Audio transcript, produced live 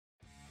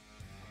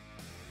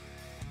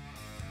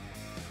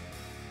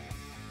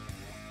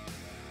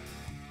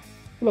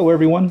Hello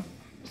everyone,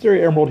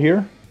 Stereo Emerald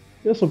here.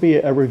 This will be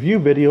a review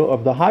video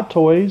of the Hot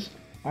Toys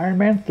Iron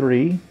Man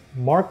 3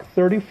 Mark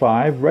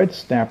 35 Red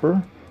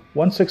Snapper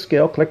 1/6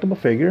 scale collectible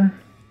figure.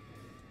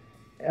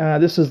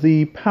 This is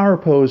the Power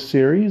Pose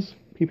series.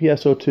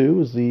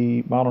 PPS02 is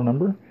the model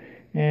number.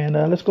 And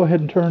let's go ahead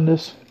and turn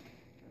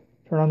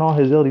on all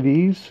his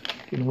LEDs,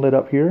 get them lit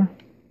up here,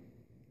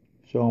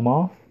 show them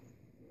off.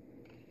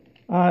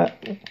 I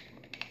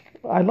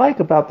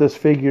like about this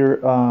figure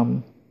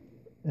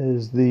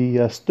is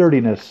the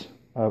sturdiness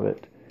of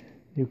it.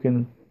 You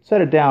can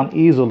set it down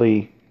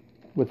easily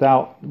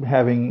without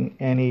having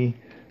any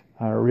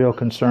real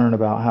concern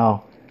about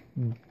how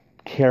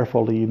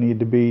careful you need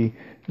to be.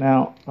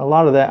 Now, a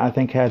lot of that I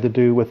think had to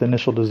do with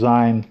initial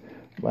design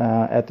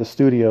at the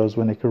studios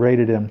when they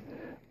created him,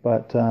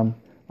 but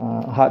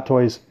Hot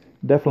Toys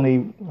definitely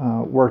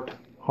worked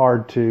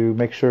hard to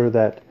make sure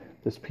that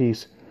this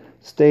piece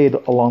stayed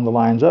along the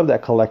lines of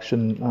that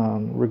collection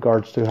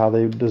regards to how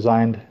they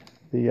designed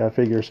the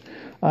figures.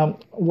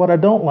 What I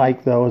don't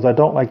like, though, is I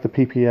don't like the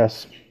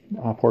PPS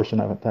portion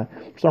of it.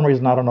 For some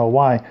reason, I don't know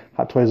why,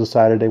 Hot Toys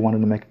decided they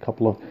wanted to make a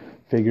couple of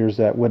figures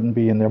that wouldn't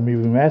be in their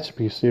Movie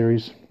Masterpiece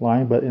series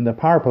line, but in the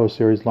Power Pose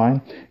series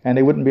line, and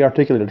they wouldn't be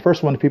articulated. The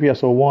first one, the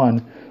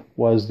PPS01,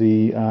 was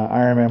the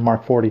Iron Man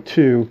Mark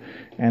 42,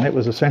 and it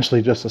was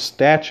essentially just a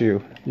statue.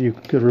 You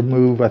could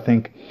remove, I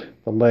think,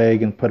 the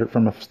leg and put it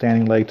from a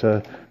standing leg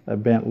to a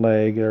bent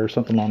leg or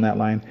something along that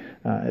line.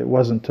 It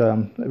wasn't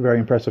a very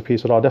impressive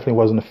piece at all. It definitely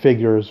wasn't a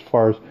figure as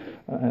far as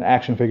an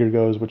action figure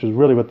goes, which is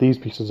really what these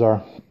pieces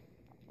are.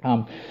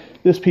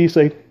 This piece,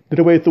 they did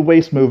away with the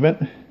waist movement,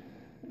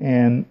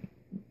 and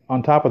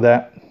on top of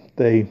that,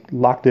 they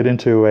locked it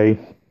into a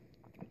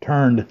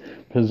turned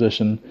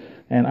position,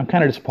 and I'm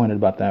kind of disappointed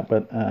about that.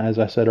 But as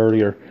I said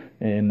earlier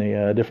in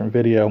a different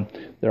video,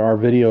 there are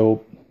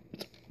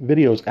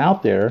videos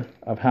out there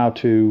of how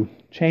to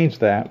change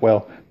that.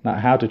 Well, not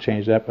how to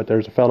change that, but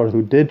there's a fellow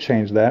who did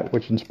change that,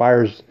 which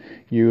inspires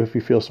you, if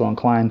you feel so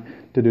inclined,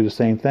 to do the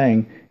same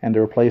thing and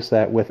to replace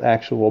that with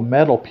actual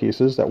metal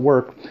pieces that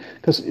work.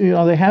 Because, you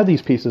know, they have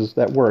these pieces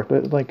that work,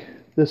 like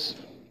this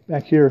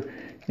back here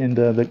in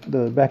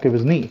the back of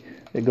his knee.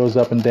 It goes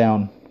up and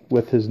down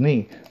with his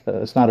knee.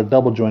 It's not a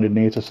double jointed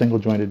knee, it's a single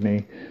jointed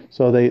knee.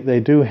 So they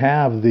do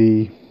have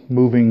the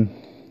moving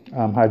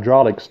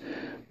hydraulics,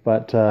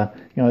 but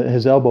you know,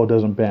 his elbow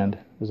doesn't bend.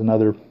 There's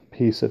another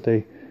piece that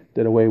they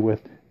did away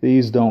with.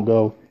 These don't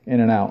go in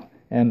and out.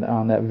 And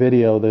on that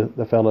video,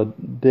 the fella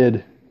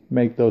did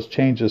make those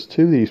changes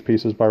to these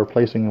pieces by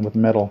replacing them with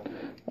metal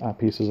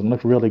pieces, and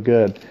looked really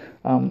good.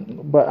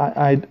 But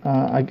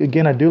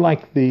again, I do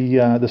like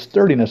the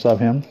sturdiness of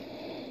him.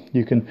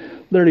 You can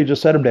literally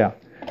just set him down,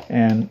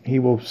 and he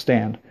will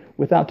stand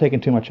without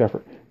taking too much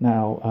effort.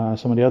 Now,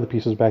 some of the other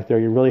pieces back there,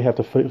 you really have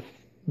to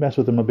mess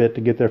with them a bit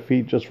to get their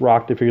feet just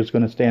rocked if you're just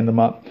going to stand them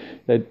up.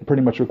 They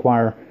pretty much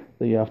require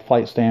the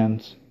flight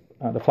stands,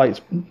 the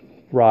flight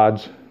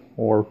rods,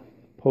 or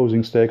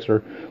posing sticks, or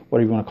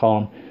whatever you want to call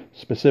them,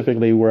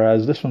 specifically,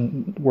 whereas this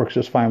one works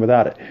just fine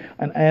without it.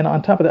 And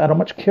on top of that, I don't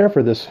much care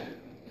for this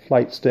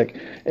flight stick.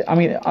 I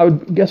mean, I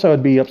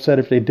would be upset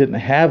if they didn't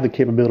have the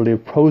capability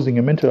of posing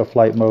him into a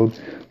flight mode,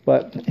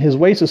 but his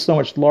waist is so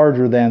much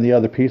larger than the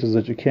other pieces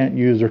that you can't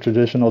use their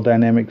traditional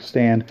dynamic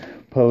stand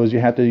pose. You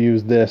have to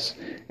use this,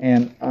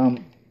 and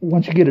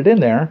once you get it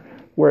in there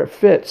where it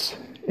fits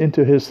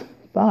into his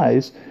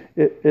thighs,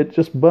 it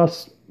just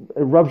busts,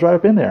 it rubs right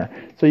up in there.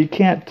 So you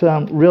can't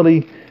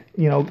really,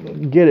 you know,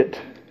 get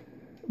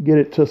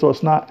it to, so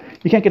it's not,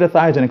 you can't get the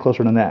thighs any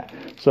closer than that.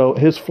 So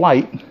his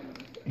flight,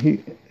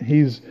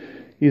 he's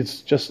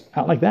just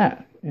out like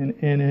that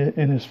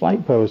in his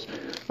flight pose.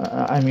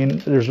 I mean,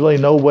 there's really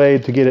no way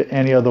to get it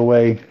any other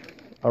way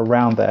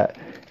around that,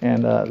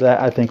 and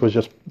that I think was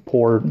just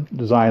poor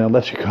design.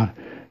 Unless you're gonna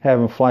have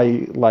him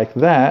fly like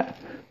that,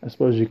 I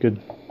suppose you could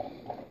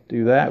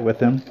do that with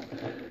him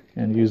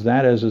and use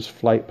that as his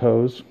flight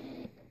pose.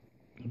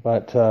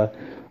 But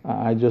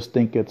I just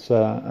think it's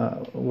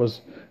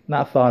was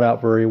not thought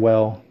out very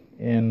well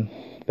in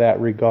that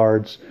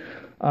regards.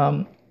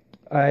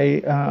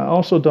 I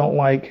also don't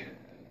like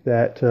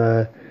that,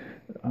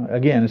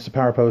 again, it's the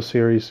Power Pose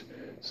series,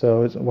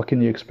 so what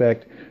can you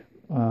expect?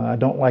 I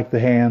don't like the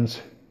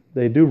hands.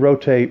 They do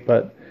rotate,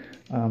 but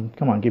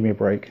come on, give me a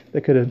break.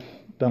 They could have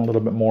done a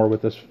little bit more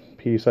with this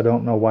piece. I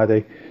don't know why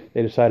they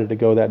decided to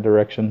go that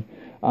direction.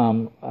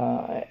 And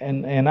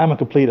I'm a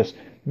completist.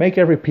 Make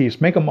every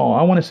piece, make them all.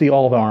 I want to see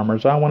all the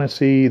armors. I want to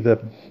see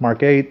the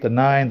Mark 8, the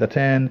 9, the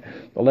 10,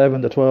 the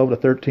 11, the 12, the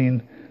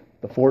 13,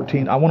 the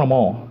 14. I want them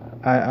all.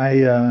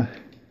 I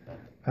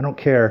don't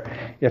care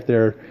if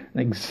they're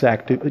an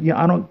exact,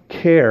 I don't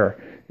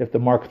care if the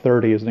Mark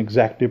 30 is an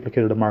exact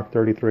duplicate of the Mark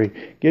 33.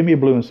 Give me a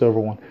blue and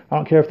silver one. I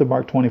don't care if the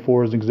Mark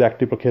 24 is an exact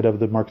duplicate of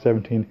the Mark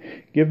 17.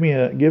 Give me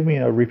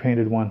a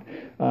repainted one.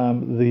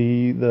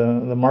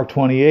 The Mark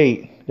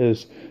 28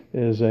 is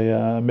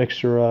a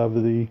mixture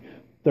of the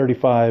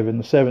 35 and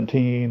the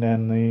 17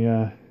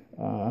 and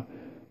I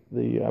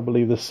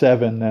believe the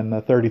 7 and the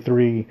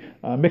 33.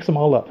 Mix them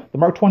all up. The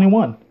Mark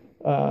 21.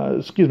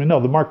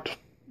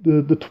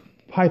 The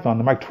Python,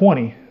 the Mark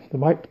 20, the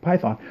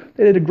Python.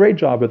 They did a great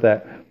job with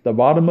that. The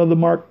bottom of the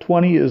Mark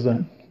 20 is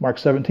the Mark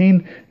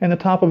 17, and the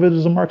top of it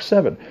is a Mark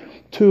 7.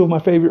 Two of my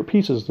favorite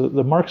pieces.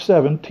 The Mark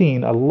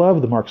 17, I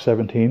love the Mark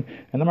 17,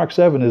 and the Mark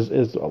 7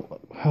 is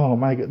oh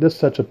my God, this is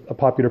such a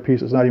popular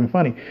piece, it's not even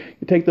funny.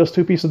 You take those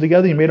two pieces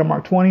together, you made a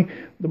Mark 20.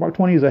 The Mark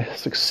 20 is a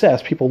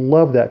success. People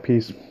love that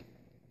piece.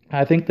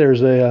 I think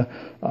there's a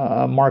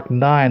Mark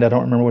 9, I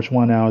don't remember which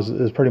one now,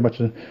 is pretty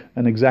much an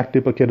exact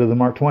duplicate of the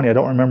Mark 20. I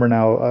don't remember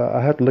now.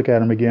 I have to look at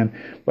them again.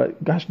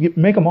 But gosh,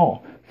 make them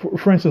all.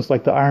 For instance,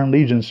 like the Iron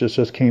Legions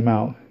just came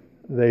out.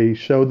 They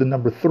showed the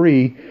number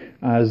 3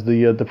 as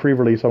the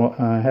pre-release.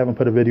 I haven't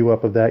put a video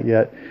up of that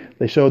yet.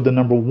 They showed the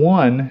number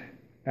 1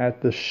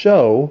 at the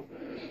show,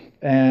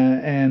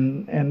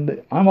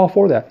 and I'm all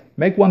for that.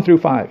 Make 1 through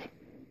 5.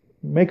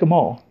 Make them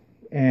all.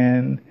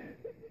 And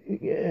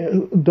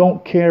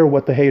don't care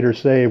what the haters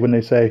say when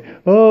they say,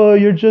 oh,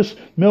 you're just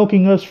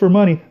milking us for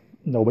money.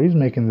 Nobody's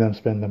making them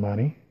spend the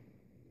money.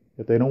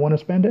 If they don't want to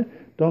spend it,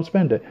 don't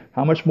spend it.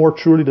 How much more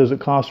truly does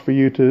it cost for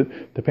you to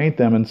paint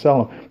them and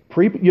sell them?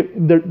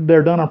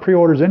 They're done on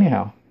pre-orders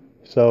anyhow.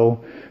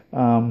 So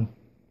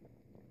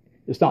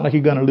it's not like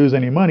you're going to lose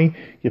any money.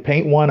 You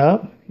paint one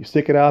up, you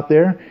stick it out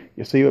there,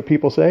 you see what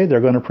people say,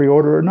 they're going to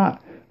pre-order or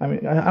not. I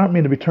mean, I don't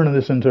mean to be turning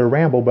this into a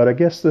ramble, but I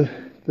guess the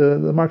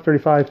Mark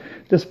 35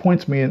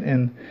 disappoints me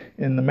in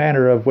the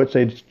manner of which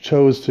they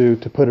chose to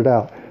put it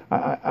out.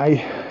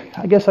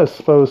 I guess I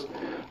suppose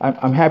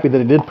I'm happy that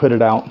they did put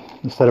it out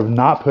instead of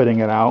not putting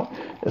it out.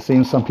 It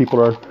seems some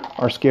people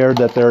are scared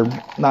that they're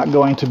not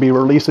going to be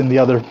releasing the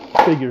other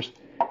figures,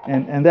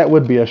 and that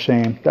would be a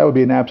shame. That would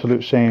be an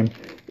absolute shame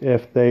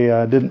if they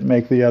didn't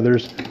make the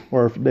others,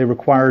 or if they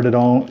required it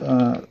all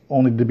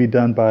only to be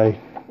done by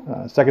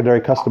secondary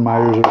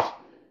customizers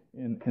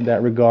in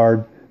that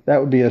regard. That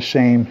would be a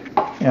shame,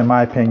 in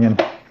my opinion,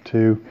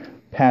 to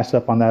pass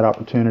up on that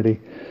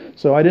opportunity.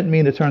 So I didn't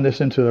mean to turn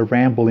this into a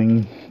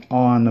rambling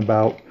on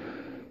about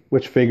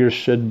which figures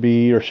should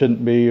be or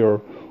shouldn't be,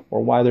 or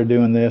why they're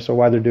doing this or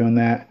why they're doing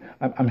that.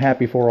 I'm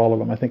happy for all of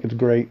them. I think it's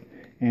great.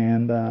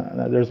 And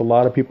there's a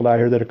lot of people out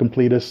here that are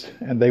completists,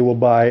 and they will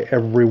buy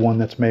every one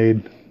that's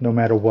made, no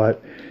matter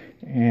what.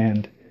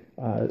 And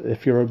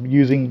if you're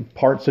using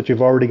parts that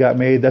you've already got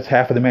made, that's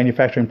half of the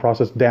manufacturing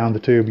process down the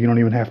tube. You don't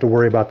even have to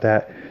worry about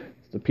that.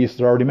 The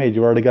pieces are already made.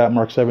 You already got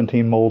Mark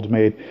 17 molds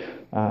made.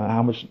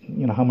 How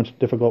much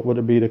difficult would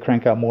it be to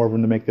crank out more of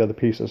them to make the other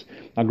pieces?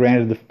 Now,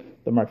 granted,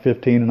 the Mark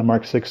 15 and the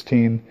Mark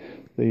 16,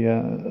 the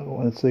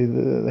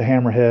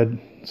Hammerhead,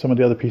 some of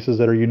the other pieces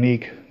that are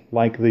unique,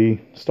 like the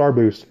Star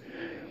Boost.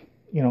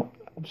 I'm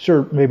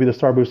sure maybe the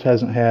Star Boost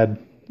hasn't had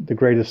the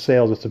greatest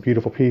sales. It's a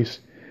beautiful piece,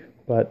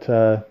 but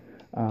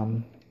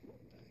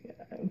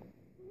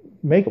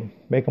make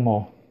them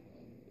all.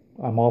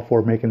 I'm all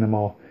for making them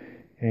all.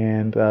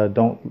 And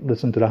don't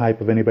listen to the hype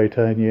of anybody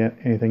telling you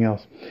anything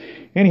else.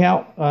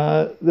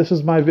 Anyhow, this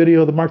is my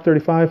video of the Mark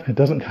 35. It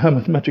doesn't come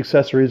with much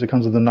accessories. It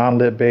comes with a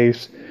non-lit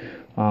base.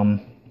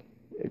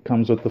 It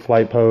comes with the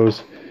flight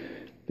pose.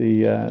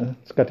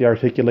 It's got the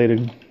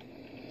articulated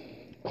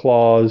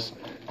claws.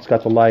 It's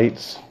got the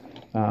lights.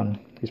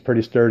 He's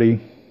pretty sturdy.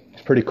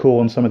 He's pretty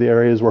cool in some of the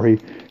areas where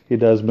he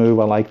does move.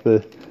 I like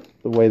the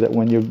way that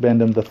when you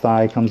bend him, the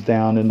thigh comes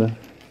down and the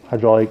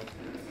hydraulic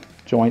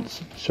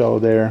joints show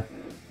there,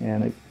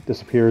 and it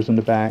disappears in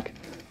the back.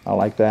 I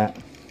like that.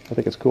 I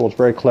think it's cool. It's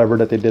very clever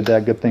that they did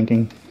that. Good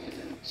thinking.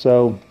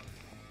 So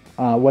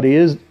what he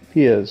is,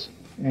 he is.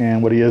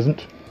 And what he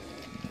isn't,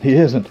 he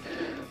isn't.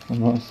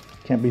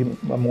 Can't be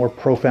a more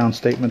profound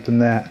statement than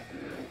that.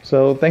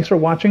 So thanks for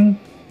watching.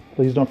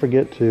 Please don't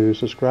forget to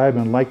subscribe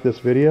and like this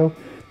video.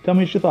 Tell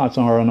me what your thoughts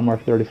are on the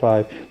Mark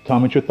 35. Tell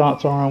me what your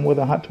thoughts are on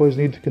whether Hot Toys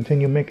need to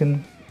continue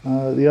making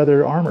the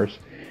other armors.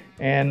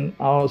 And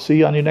I'll see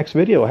you on your next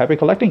video. Happy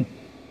collecting!